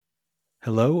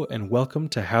Hello and welcome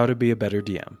to How to Be a Better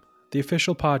DM, the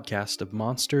official podcast of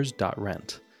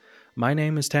Monsters.rent. My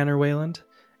name is Tanner Wayland,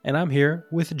 and I'm here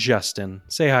with Justin.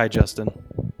 Say hi, Justin.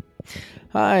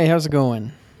 Hi, how's it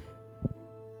going?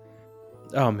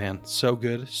 Oh man, so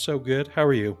good, so good. How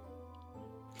are you?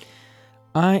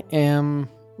 I am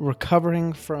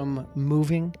recovering from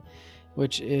moving,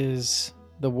 which is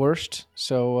the worst.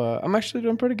 So I'm actually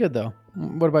doing pretty good, though.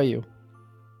 What about you?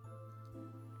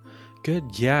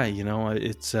 Good, yeah,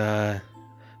 it's my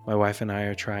wife and I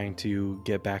are trying to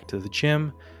get back to the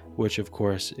gym, which of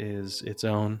course is its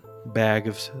own bag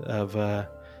of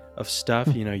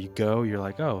stuff. You go, you're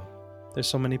like, oh, there's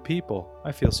so many people.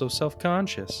 I feel so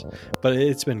self-conscious, but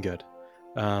it's been good.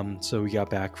 So we got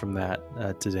back from that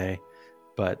today,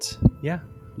 but yeah,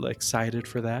 excited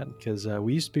for that because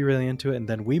we used to be really into it, and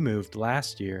then we moved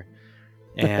last year,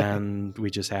 and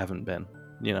we just haven't been,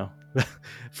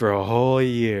 for a whole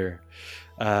year.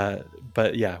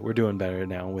 But yeah, we're doing better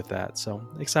now with that. So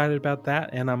excited about that.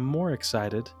 And I'm more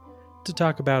excited to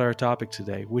talk about our topic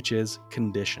today, which is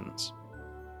conditions.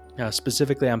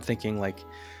 Specifically, I'm thinking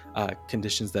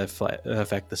conditions that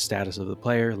affect the status of the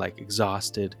player, like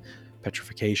exhausted,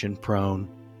 petrification, prone,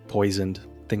 poisoned,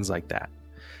 things like that.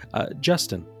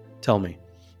 Justin, tell me,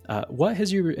 what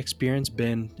has your experience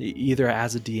been either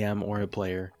as a DM or a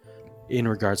player in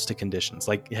regards to conditions?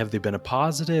 Like, have they been a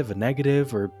positive, a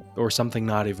negative, or something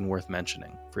not even worth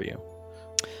mentioning for you?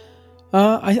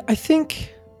 I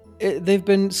think they've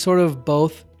been sort of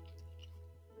both.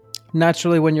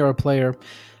 Naturally, when you're a player,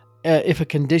 if a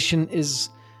condition is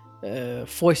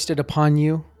foisted upon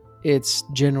you, it's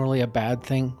generally a bad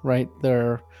thing, right?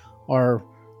 There are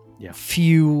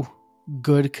few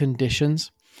good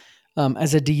conditions.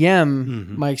 As a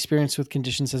DM, my experience with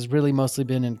conditions has really mostly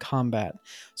been in combat.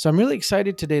 So I'm really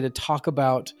excited today to talk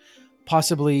about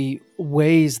possibly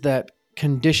ways that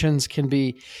conditions can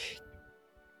be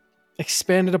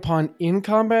expanded upon in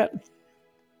combat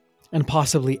and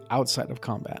possibly outside of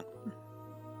combat.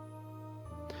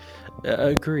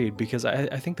 Agreed, because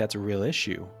I think that's a real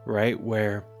issue, right?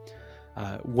 Where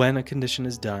when a condition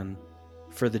is done,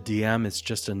 for the DM, it's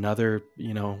just another,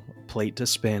 plate to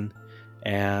spin.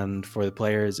 And for the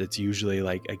players, it's usually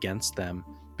like against them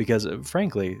because,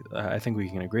 frankly, I think we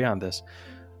can agree on this.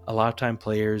 A lot of time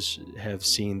players have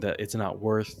seen that it's not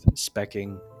worth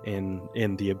speccing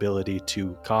in the ability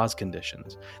to cause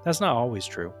conditions. That's not always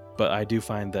true, but I do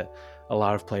find that a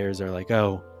lot of players are like,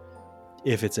 oh,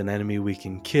 if it's an enemy we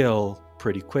can kill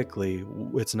pretty quickly,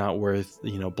 it's not worth,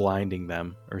 blinding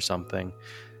them or something.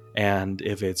 And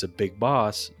if it's a big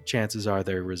boss, chances are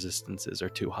their resistances are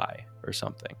too high or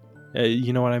something.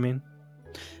 You know what I mean?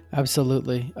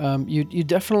 Absolutely. You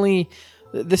definitely.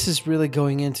 This is really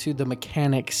going into the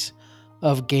mechanics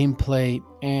of gameplay,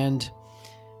 and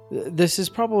this is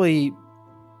probably,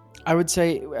 I would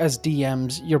say, as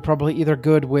DMs, you're probably either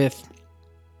good with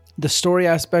the story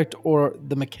aspect or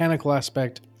the mechanical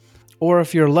aspect, or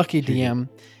if you're a lucky DM,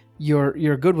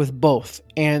 you're good with both.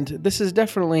 And this is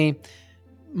definitely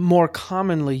more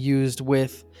commonly used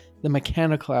with the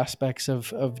mechanical aspects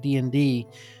of D&D,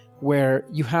 where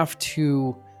you have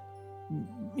to,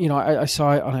 I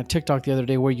saw it on a TikTok the other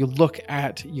day where you look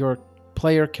at your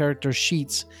player character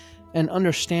sheets and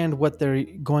understand what they're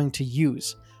going to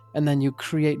use. And then you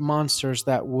create monsters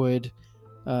that would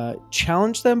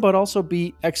challenge them, but also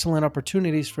be excellent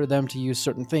opportunities for them to use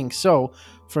certain things. So,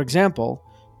 for example,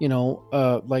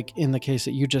 like in the case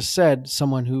that you just said,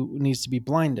 someone who needs to be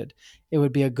blinded, it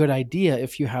would be a good idea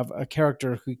if you have a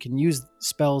character who can use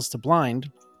spells to blind,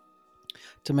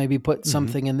 to maybe put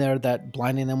something in there that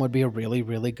blinding them would be a really,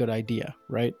 really good idea,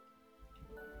 right?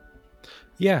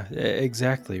 Yeah,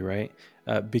 exactly, right?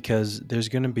 Because there's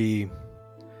going to be,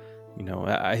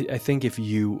 I think if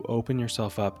you open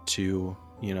yourself up to,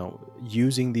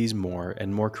 using these more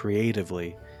and more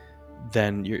creatively,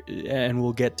 then and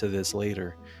we'll get to this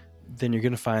later, then you're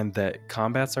going to find that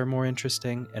combats are more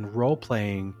interesting, and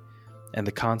role-playing and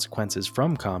the consequences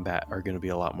from combat are going to be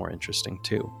a lot more interesting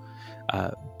too.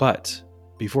 But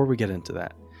before we get into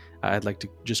that, I'd like to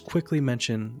just quickly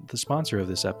mention the sponsor of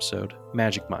this episode,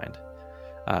 Magic Mind.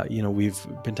 We've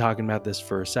been talking about this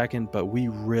for a second, but we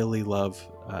really love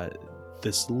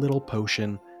this little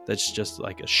potion that's just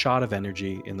like a shot of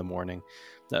energy in the morning.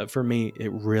 For me,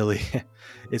 it really,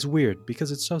 it's weird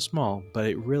because it's so small, but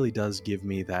it really does give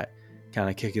me that kind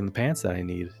of kick in the pants that I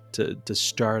need to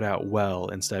start out well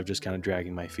instead of just kind of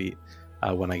dragging my feet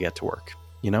when I get to work,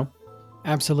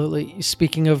 Absolutely.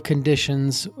 Speaking of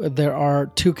conditions, there are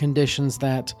two conditions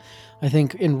that I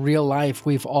think in real life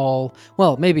we've all,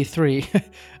 well, maybe three,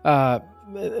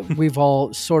 we've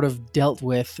all sort of dealt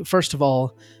with. First of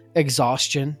all,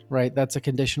 exhaustion, right? That's a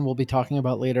condition we'll be talking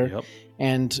about later. Yep.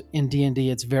 And in D&D,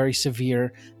 it's very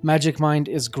severe. Magic Mind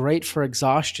is great for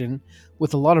exhaustion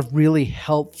with a lot of really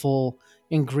helpful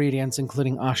ingredients,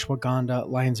 including ashwagandha,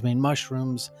 lion's mane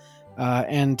mushrooms,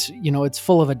 and it's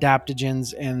full of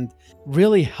adaptogens and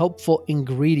really helpful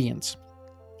ingredients.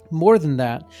 More than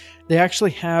that, they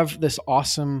actually have this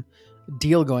awesome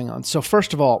deal going on. So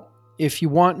first of all, if you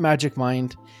want Magic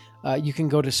Mind, you can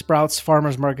go to Sprouts,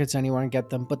 farmers markets, anywhere and get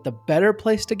them. But the better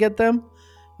place to get them,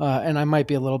 and I might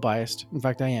be a little biased, in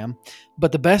fact I am,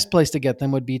 but the best place to get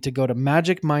them would be to go to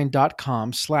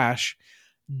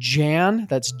magicmind.com/Jan,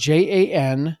 that's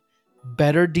JAN,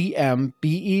 better DM,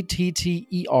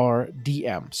 BETTER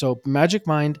DM. So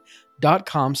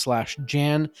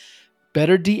magicmind.com/Jan,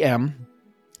 better DM,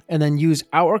 and then use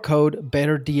our code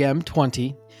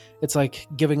BetterDM20. It's like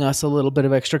giving us a little bit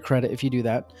of extra credit if you do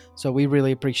that. So we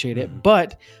really appreciate it.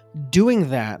 But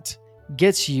doing that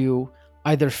gets you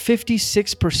either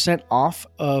 56% off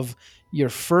of your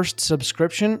first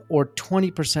subscription or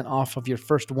 20% off of your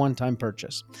first one-time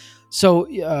purchase. So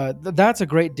that's a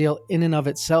great deal in and of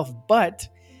itself. But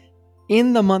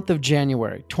in the month of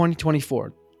January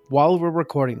 2024, while we're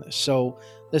recording this, so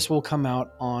this will come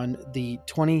out on the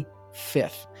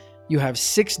 25th, you have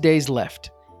 6 days left.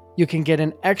 You can get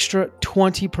an extra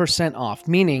 20% off,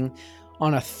 meaning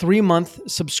on a 3-month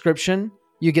subscription,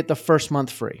 you get the first month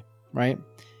free, right?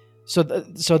 So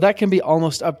that can be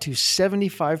almost up to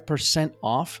 75%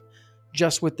 off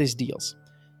just with these deals.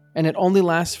 And it only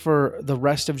lasts for the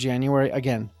rest of January.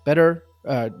 Again,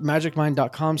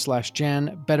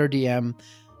 magicmind.com/Jan, BetterDM,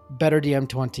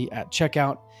 BetterDM20 at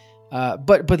checkout.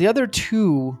 But the other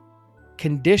two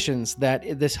conditions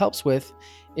that this helps with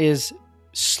is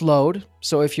slowed.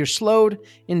 So if you're slowed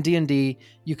in D&D,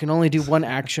 you can only do one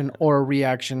action or a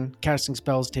reaction. Casting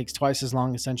spells takes twice as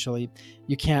long, essentially.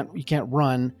 You can't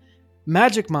run.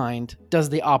 Magic Mind does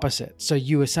the opposite. So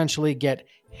you essentially get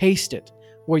hasted,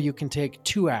 where you can take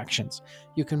 2 actions.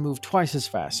 You can move twice as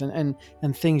fast, and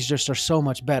things just are so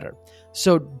much better.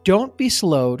 So don't be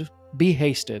slowed, be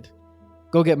hasted.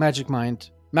 Go get Magic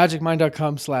Mind.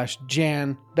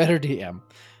 magicmind.com/Jan, BetterDM.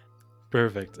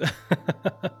 Perfect.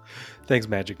 Thanks,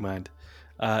 Magic Mind.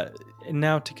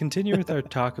 Now, to continue with our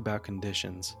talk about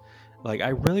conditions, I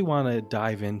really want to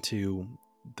dive into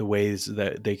the ways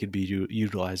that they could be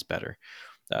utilized better.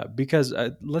 Because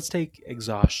let's take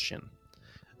exhaustion.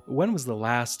 When was the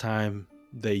last time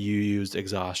that you used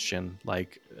exhaustion,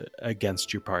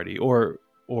 against your party or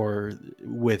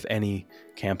with any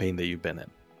campaign that you've been in?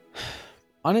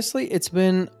 Honestly, it's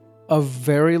been a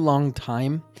very long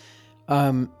time.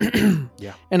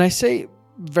 Yeah. And I say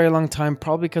very long time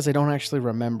probably because I don't actually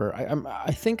remember.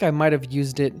 I think I might have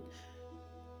used it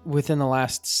within the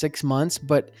last 6 months,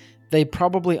 but they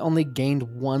probably only gained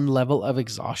 1 level of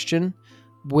exhaustion,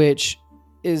 which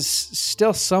is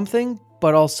still something,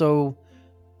 but also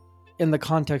in the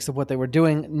context of what they were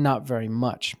doing, not very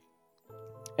much.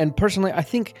 And personally, I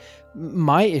think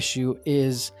my issue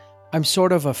is I'm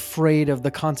sort of afraid of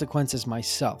the consequences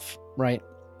myself, right?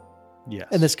 Yes.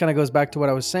 And this kind of goes back to what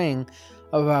I was saying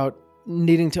about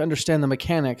needing to understand the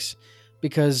mechanics,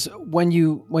 because when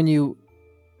you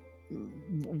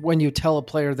tell a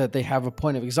player that they have a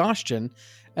point of exhaustion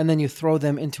and then you throw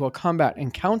them into a combat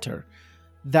encounter,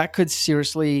 that could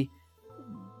seriously,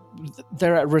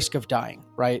 they're at risk of dying,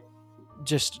 right?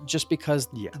 Just because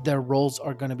their roles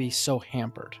are going to be so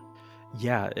hampered.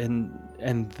 Yeah,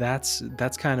 and that's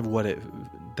kind of what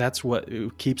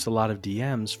keeps a lot of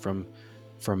DMs from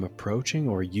approaching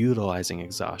or utilizing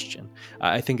exhaustion.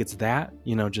 I think it's that,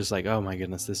 just oh my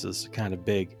goodness, this is kind of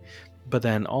big. But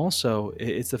then also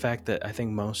it's the fact that I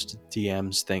think most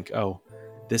DMs think, oh,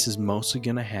 this is mostly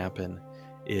going to happen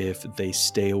if they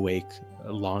stay awake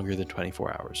longer than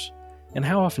 24 hours. And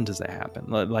how often does that happen?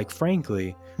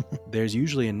 Frankly, there's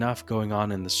usually enough going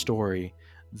on in the story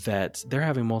that they're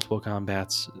having multiple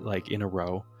combats in a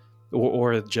row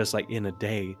or just in a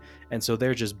day. And so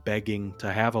they're just begging to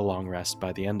have a long rest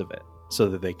by the end of it so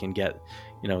that they can get,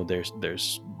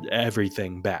 there's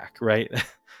everything back, right?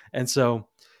 And so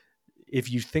if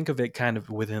you think of it kind of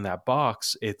within that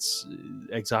box, it's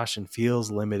exhaustion feels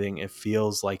limiting. It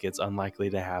feels like it's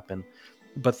unlikely to happen.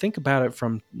 But think about it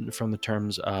from the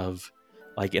terms of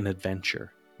an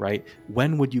adventure, right?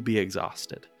 When would you be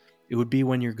exhausted? It would be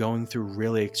when you're going through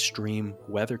really extreme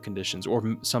weather conditions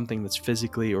or something that's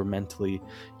physically or mentally,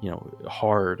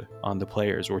 hard on the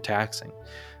players or taxing.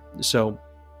 So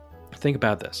think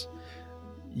about this.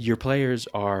 Your players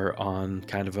are on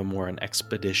kind of an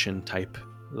expedition type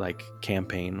like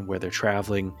campaign where they're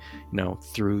traveling,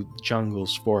 through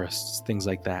jungles, forests, things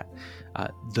like that.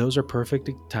 Those are perfect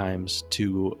times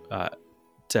to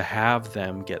have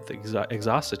them get the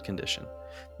exhausted condition.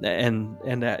 And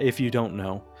if you don't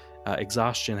know,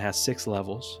 exhaustion has 6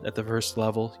 levels. At the first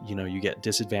level, you get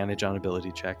disadvantage on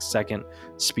ability checks. Second,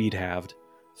 speed halved.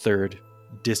 Third,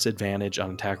 disadvantage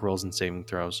on attack rolls and saving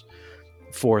throws.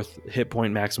 Fourth, hit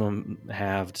point maximum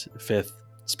halved. Fifth,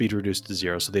 speed reduced to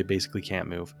 0, so they basically can't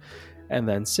move. And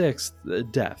then sixth,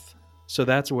 death. So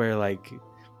that's where like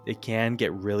it can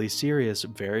get really serious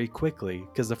very quickly,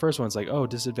 because the first one's like, oh,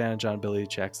 disadvantage on ability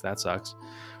checks, that sucks.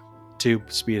 2,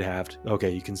 speed halved.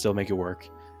 Okay, you can still make it work.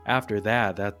 After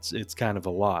that, it's kind of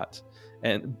a lot.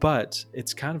 But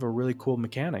it's kind of a really cool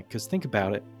mechanic, because think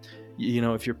about it.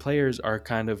 If your players are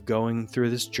kind of going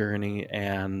through this journey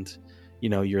and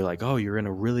you're like, oh, you're on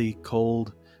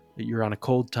a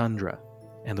cold tundra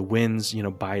and the wind's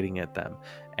biting at them,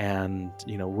 and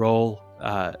roll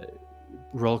a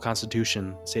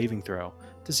constitution saving throw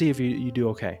to see if you do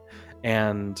okay.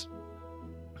 And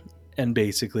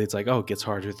basically it's like, oh, it gets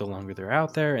harder the longer they're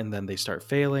out there, and then they start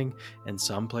failing, and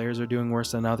some players are doing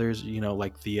worse than others,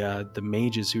 like the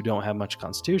mages who don't have much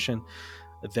constitution.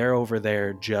 They're over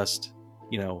there just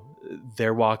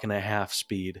they're walking at half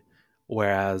speed,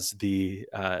 whereas the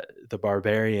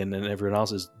barbarian and everyone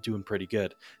else is doing pretty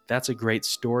good. That's a great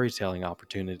storytelling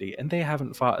opportunity, and they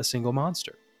haven't fought a single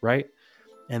monster, right?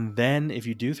 And then if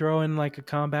you do throw in like a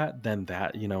combat, then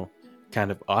that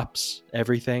kind of ups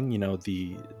everything,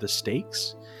 the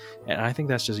stakes. And I think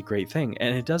that's just a great thing.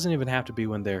 And it doesn't even have to be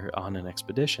when they're on an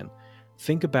expedition.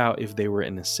 Think about if they were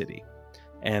in a city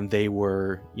and they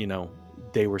were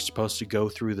supposed to go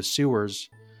through the sewers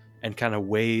and kind of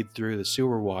wade through the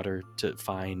sewer water to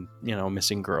find a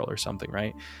missing girl or something,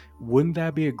 right? Wouldn't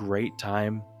that be a great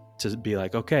time to be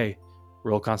like, okay,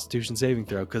 roll constitution saving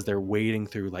throw, because they're wading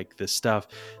through like this stuff.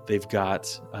 They've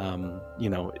got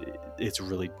it's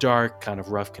really dark, kind of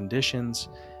rough conditions,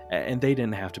 and they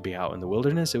didn't have to be out in the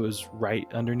wilderness. It was right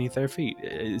underneath their feet.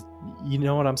 You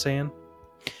know what I'm saying?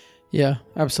 Yeah,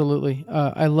 absolutely.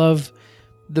 I love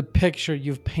the picture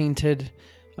you've painted.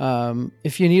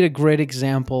 If you need a great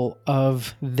example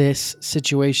of this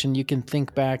situation, you can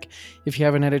think back, if you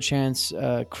haven't had a chance,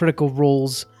 Critical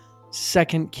Role's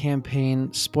second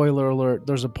campaign. Spoiler alert,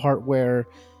 there's a part where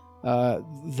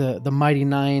the Mighty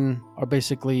Nine are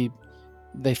basically,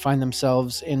 they find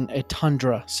themselves in a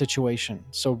tundra situation,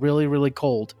 so really, really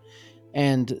cold,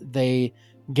 and they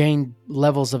gain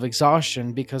levels of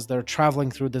exhaustion because they're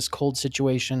traveling through this cold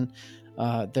situation.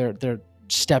 They're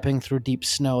stepping through deep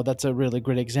snow. That's a really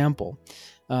great example.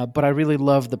 But I really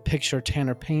love the picture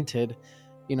Tanner painted.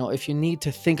 If you need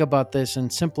to think about this in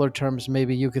simpler terms,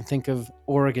 maybe you can think of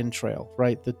Oregon Trail,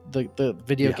 right? The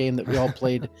video game that we all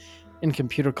played in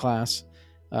computer class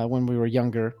when we were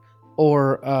younger,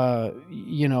 or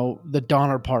the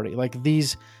Donner Party. Like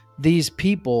these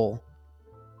people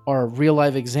are real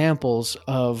life examples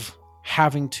of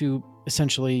having to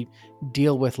essentially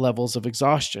deal with levels of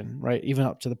exhaustion, right? Even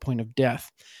up to the point of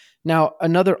death. Now,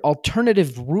 another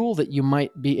alternative rule that you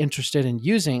might be interested in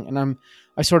using, and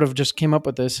I sort of just came up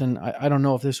with this, and I don't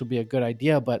know if this would be a good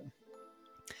idea, but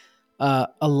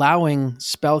allowing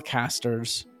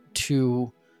spellcasters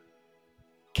to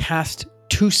cast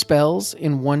 2 spells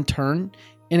in one turn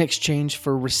in exchange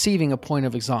for receiving a point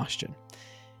of exhaustion.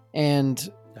 And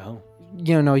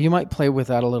you might play with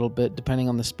that a little bit depending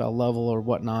on the spell level or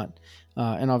whatnot,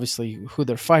 and obviously who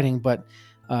they're fighting, but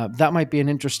that might be an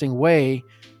interesting way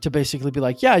to basically be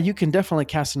like, yeah, you can definitely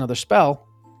cast another spell.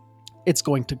 It's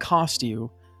going to cost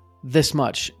you this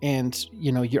much, and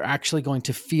you're actually going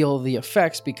to feel the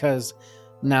effects, because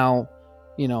now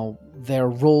their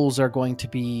rolls are going to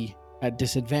be at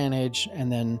disadvantage,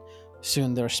 and then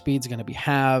soon their speed's going to be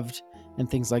halved and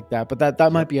things like that. But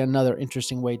that might be another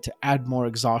interesting way to add more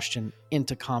exhaustion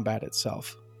into combat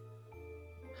itself.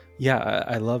 Yeah,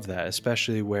 I love that,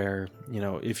 especially where,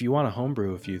 if you want to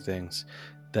homebrew a few things,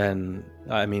 then,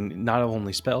 I mean, not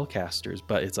only spellcasters,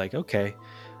 but it's like, okay,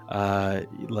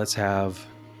 let's have,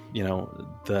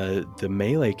 the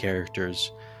melee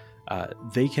characters,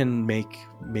 they can make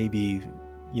maybe,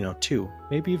 2,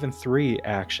 maybe even 3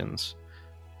 actions,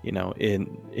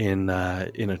 in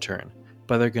a turn,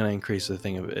 but they're going to increase the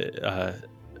thing of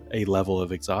a level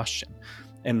of exhaustion.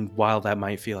 And while that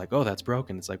might feel like, oh, that's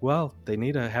broken, it's like, well, they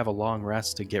need to have a long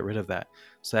rest to get rid of that.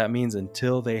 So that means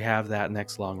until they have that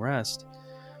next long rest,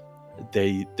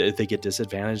 they get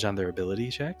disadvantaged on their ability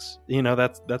checks.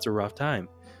 That's a rough time.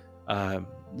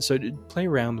 So play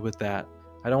around with that.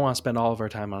 I don't want to spend all of our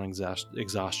time on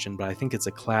exhaustion, but I think it's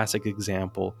a classic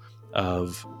example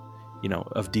of,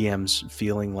 of DMs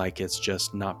feeling like it's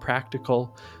just not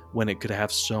practical when it could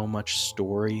have so much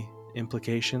story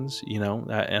implications,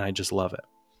 and I just love it.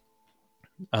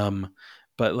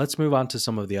 But let's move on to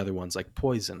some of the other ones, like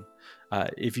poison.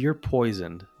 If you're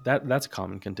poisoned, that's a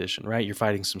common condition, right? You're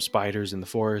fighting some spiders in the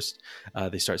forest.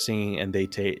 They start singing,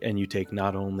 and you take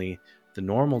not only the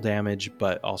normal damage,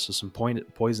 but also some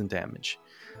poison damage.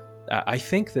 I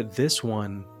think that this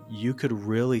one you could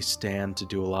really stand to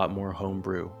do a lot more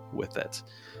homebrew with it,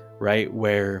 right?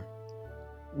 Where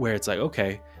it's like,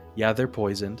 okay, yeah, they're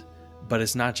poisoned, but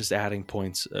it's not just adding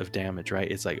points of damage, right?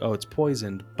 It's like, oh, it's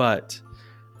poisoned, but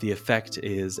the effect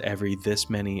is every this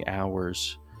many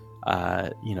hours,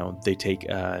 they take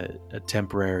a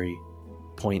temporary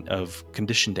point of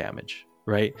condition damage,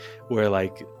 right? Where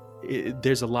like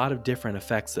there's a lot of different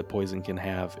effects that poison can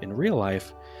have in real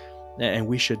life, and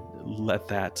we should let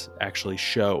that actually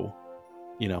show,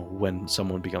 when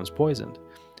someone becomes poisoned.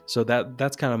 So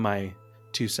that's kind of my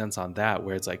 2 cents on that,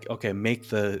 where it's like, okay, make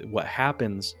what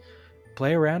happens,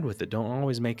 play around with it. Don't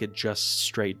always make it just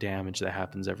straight damage that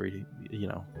happens every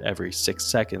 6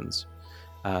 seconds,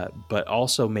 but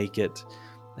also make it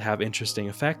have interesting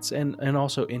effects and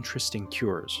also interesting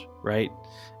cures, right?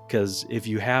 Because if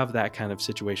you have that kind of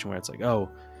situation where it's like, oh,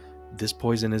 this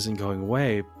poison isn't going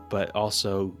away, but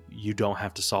also you don't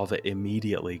have to solve it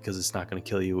immediately because it's not going to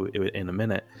kill you in a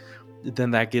minute,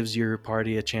 then that gives your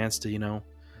party a chance to,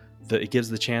 it gives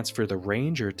the chance for the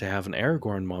ranger to have an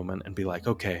Aragorn moment and be like,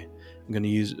 okay, I'm going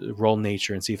to roll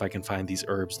nature and see if I can find these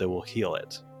herbs that will heal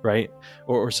it, right?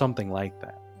 Or something like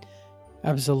that.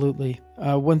 Absolutely.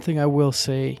 One thing I will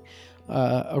say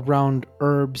around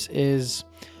herbs is,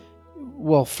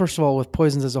 well, first of all, with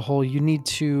poisons as a whole, you need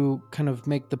to kind of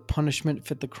make the punishment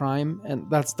fit the crime. And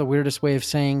that's the weirdest way of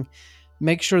saying,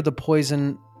 make sure the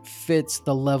poison fits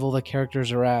the level the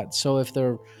characters are at. So if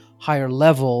they're higher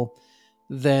level,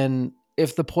 then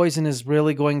if the poison is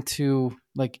really going to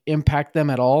like impact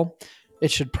them at all, it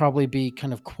should probably be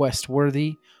kind of quest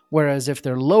worthy. Whereas if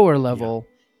they're lower level,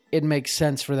 it makes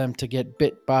sense for them to get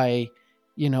bit by,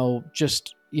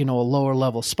 just, a lower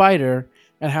level spider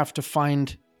and have to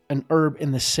find an herb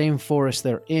in the same forest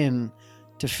they're in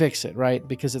to fix it, right?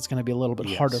 Because it's going to be a little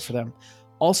bit harder for them.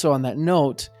 Also, on that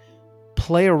note,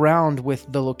 play around with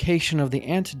the location of the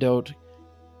antidote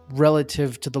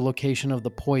relative to the location of the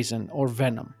poison or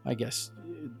venom, I guess,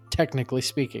 technically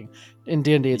speaking. In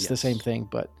D&D, it's the same thing,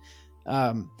 but,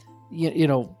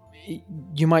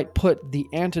 you might put the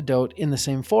antidote in the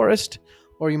same forest,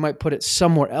 or you might put it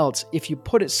somewhere else. If you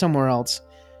put it somewhere else,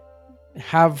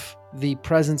 have the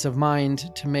presence of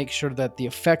mind to make sure that the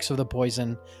effects of the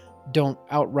poison don't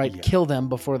outright kill them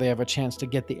before they have a chance to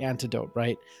get the antidote,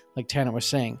 right? Like Tanner was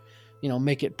saying,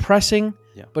 make it pressing,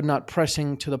 but not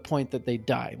pressing to the point that they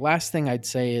die. Last thing I'd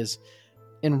say is,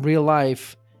 in real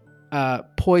life,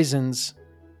 poisons,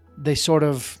 they sort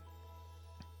of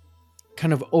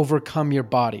kind of overcome your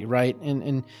body, right?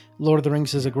 And Lord of the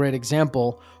Rings is a great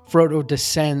example. Frodo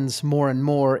descends more and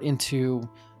more into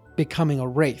becoming a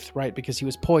wraith, right? Because he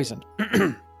was poisoned.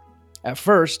 At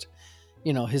first,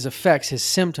 his effects, his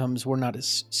symptoms were not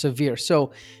as severe.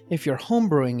 So if you're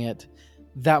homebrewing it,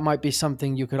 that might be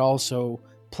something you could also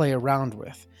play around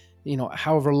with.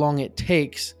 However long it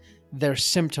takes, their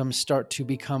symptoms start to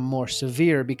become more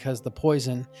severe because the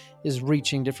poison is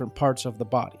reaching different parts of the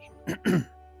body.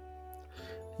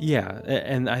 Yeah,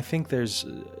 and I think there's,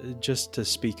 just to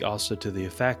speak also to the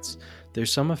effects,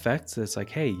 there's some effects that's like,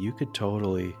 hey, you could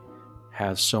totally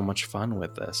have so much fun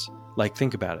with this. Like,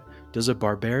 think about it. Does a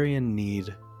barbarian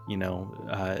need,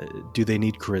 do they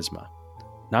need charisma?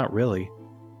 Not really.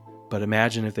 But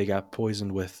imagine if they got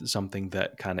poisoned with something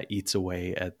that kind of eats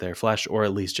away at their flesh, or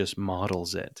at least just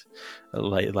mottles it.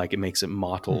 Like it makes it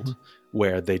mottled,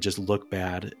 where they just look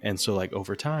bad. And so like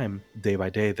over time, day by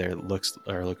day, their looks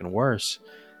are looking worse,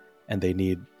 and they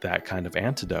need that kind of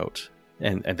antidote,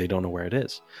 and they don't know where it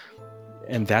is.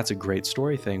 And that's a great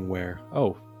story thing where,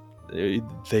 oh,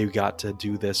 they got to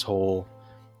do this whole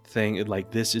thing.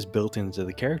 Like, this is built into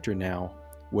the character now,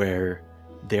 where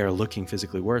they're looking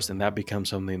physically worse, and that becomes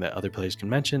something that other players can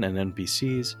mention, and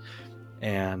NPCs.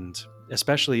 And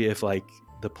especially if like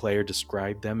the player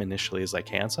described them initially as like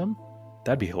handsome,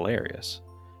 that'd be hilarious,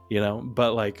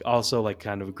 but like also like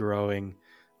kind of growing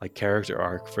like character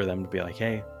arc for them to be like,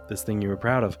 hey, this thing you were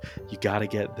proud of, you got to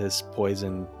get this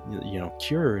poison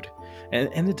cured,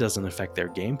 and it doesn't affect their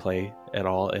gameplay at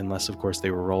all, unless of course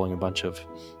they were rolling a bunch of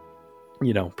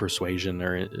persuasion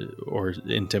or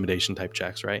intimidation type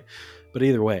checks, right? But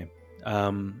either way,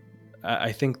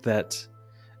 I think that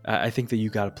you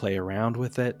got to play around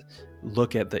with it,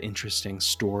 look at the interesting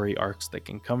story arcs that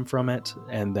can come from it,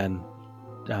 and then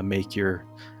make your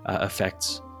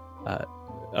effects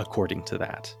according to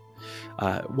that.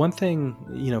 One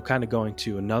thing, kind of going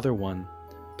to another one,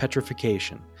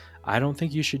 petrification. I don't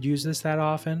think you should use this that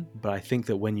often, but I think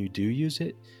that when you do use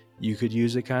it, you could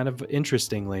use it kind of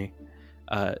interestingly.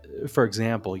 For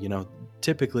example,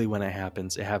 typically when it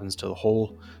happens to the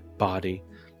whole body.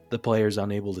 The player's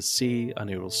unable to see,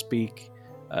 unable to speak.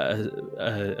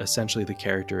 Essentially, the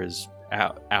character is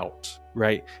out,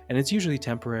 right? And it's usually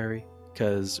temporary,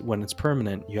 because when it's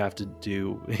permanent, you have to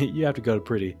go to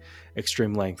pretty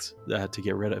extreme lengths to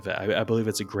get rid of it. I believe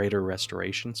it's a greater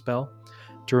restoration spell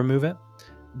to remove it.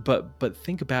 But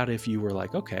think about if you were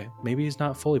like, okay, maybe he's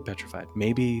not fully petrified.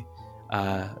 Maybe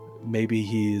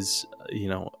he's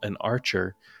an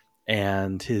archer,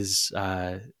 and his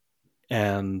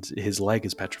leg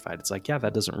is petrified. It's like, yeah,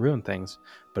 that doesn't ruin things,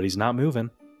 but he's not moving.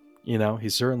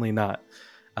 He's certainly not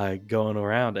going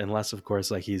around, unless of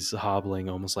course like he's hobbling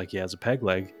almost like he has a peg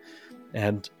leg.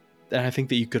 And I think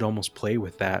that you could almost play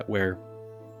with that, where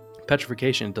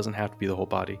petrification doesn't have to be the whole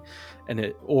body,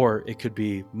 or it could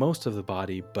be most of the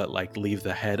body, but like leave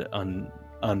the head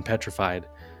unpetrified,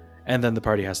 and then the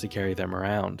party has to carry them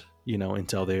around,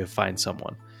 until they find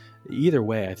someone. Either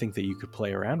way, I think that you could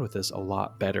play around with this a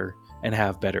lot better and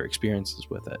have better experiences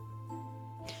with it.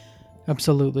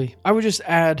 Absolutely. I would just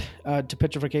add to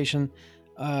petrification,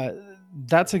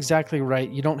 that's exactly right.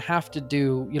 You don't have to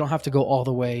go all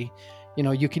the way.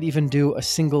 You could even do a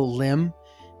single limb,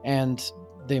 and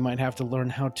they might have to learn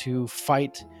how to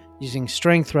fight using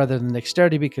strength rather than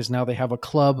dexterity, because now they have a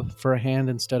club for a hand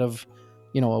instead of,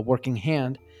 a working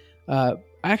hand. I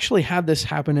actually had this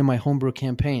happen in my homebrew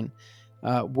campaign,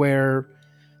 where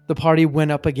the party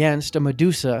went up against a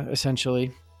Medusa,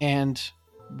 essentially, and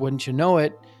wouldn't you know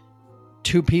it,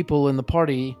 2 people in the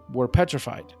party were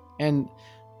petrified. And,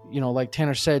 like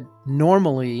Tanner said,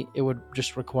 normally it would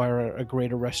just require a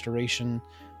greater restoration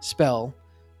spell,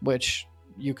 which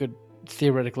you could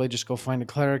theoretically just go find a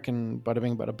cleric and bada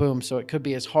bing, bada boom. So it could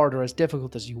be as hard or as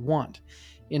difficult as you want.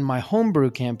 In my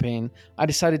homebrew campaign, I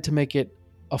decided to make it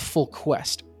a full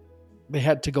quest. They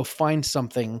had to go find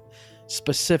something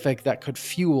specific that could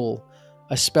fuel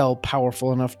a spell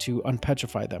powerful enough to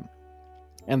unpetrify them.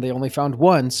 And they only found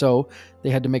one, so they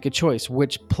had to make a choice.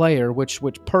 Which player, which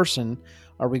person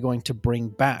are we going to bring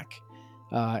back?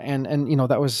 And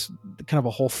that was kind of a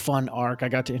whole fun arc. I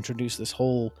got to introduce this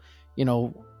whole,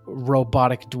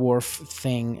 robotic dwarf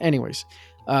thing. Anyways,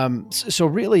 so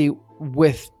really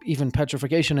with even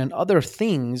petrification and other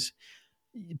things,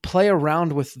 play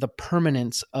around with the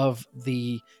permanence of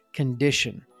the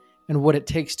condition and what it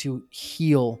takes to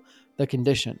heal the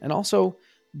condition, and also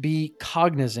be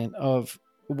cognizant of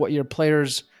what your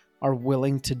players are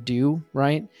willing to do,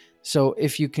 right? So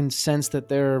if you can sense that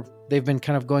they've been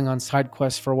kind of going on side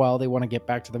quests for a while, they want to get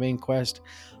back to the main quest,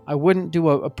 I wouldn't do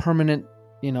a permanent,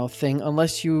 thing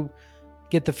unless you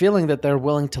get the feeling that they're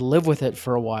willing to live with it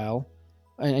for a while,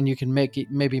 and you can make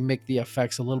the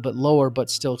effects a little bit lower, but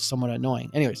still somewhat annoying.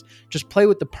 Anyways, just play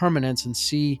with the permanence and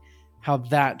see how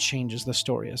that changes the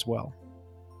story as well.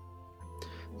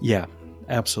 Yeah,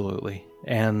 absolutely.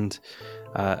 And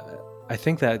I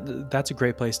think that's a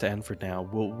great place to end for now.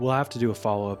 We'll have to do a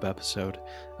follow-up episode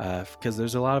because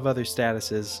there's a lot of other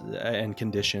statuses and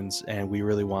conditions, and we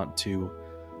really want to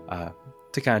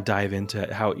kind of dive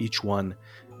into how each one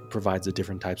provides a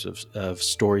different types of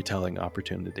storytelling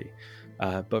opportunity.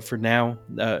 But for now,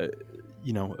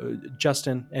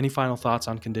 Justin, any final thoughts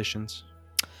on conditions?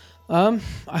 I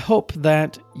hope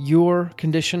that your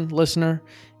condition, listener,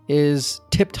 is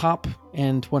tip-top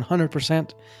and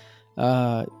 100%.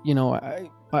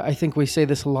 I think we say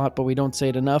this a lot, but we don't say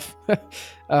it enough.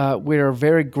 We are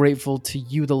very grateful to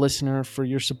you, the listener, for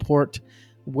your support,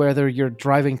 whether you're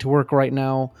driving to work right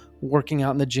now, working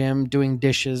out in the gym, doing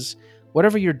dishes,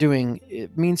 whatever you're doing.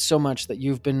 It means so much that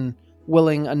you've been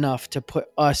willing enough to put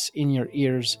us in your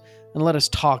ears and let us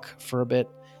talk for a bit.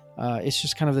 It's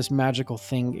just kind of this magical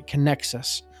thing. It connects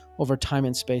us over time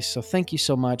and space. So thank you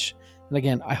so much. And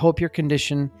again, I hope your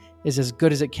condition is as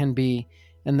good as it can be,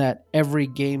 and that every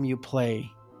game you play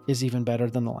is even better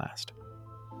than the last.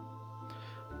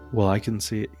 Well, I couldn't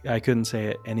say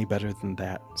it any better than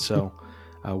that. So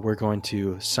we're going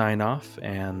to sign off,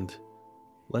 and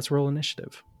let's roll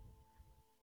initiative.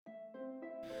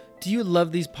 Do you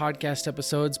love these podcast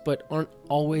episodes but aren't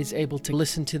always able to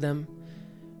listen to them?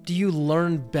 Do you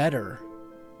learn better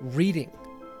reading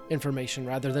information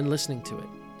rather than listening to it?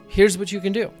 Here's what you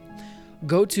can do.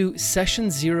 Go to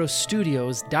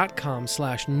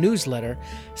sessionzerostudios.com/newsletter.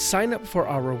 Sign up for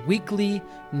our weekly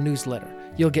newsletter.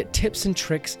 You'll get tips and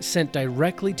tricks sent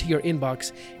directly to your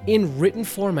inbox in written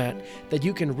format that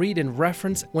you can read and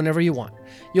reference whenever you want.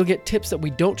 You'll get tips that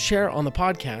we don't share on the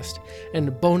podcast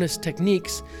and bonus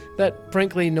techniques that,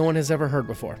 frankly, no one has ever heard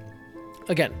before.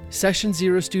 Again,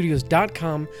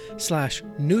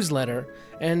 sessionzerostudios.com/newsletter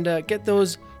and get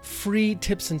those free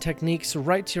tips and techniques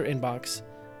right to your inbox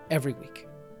every week.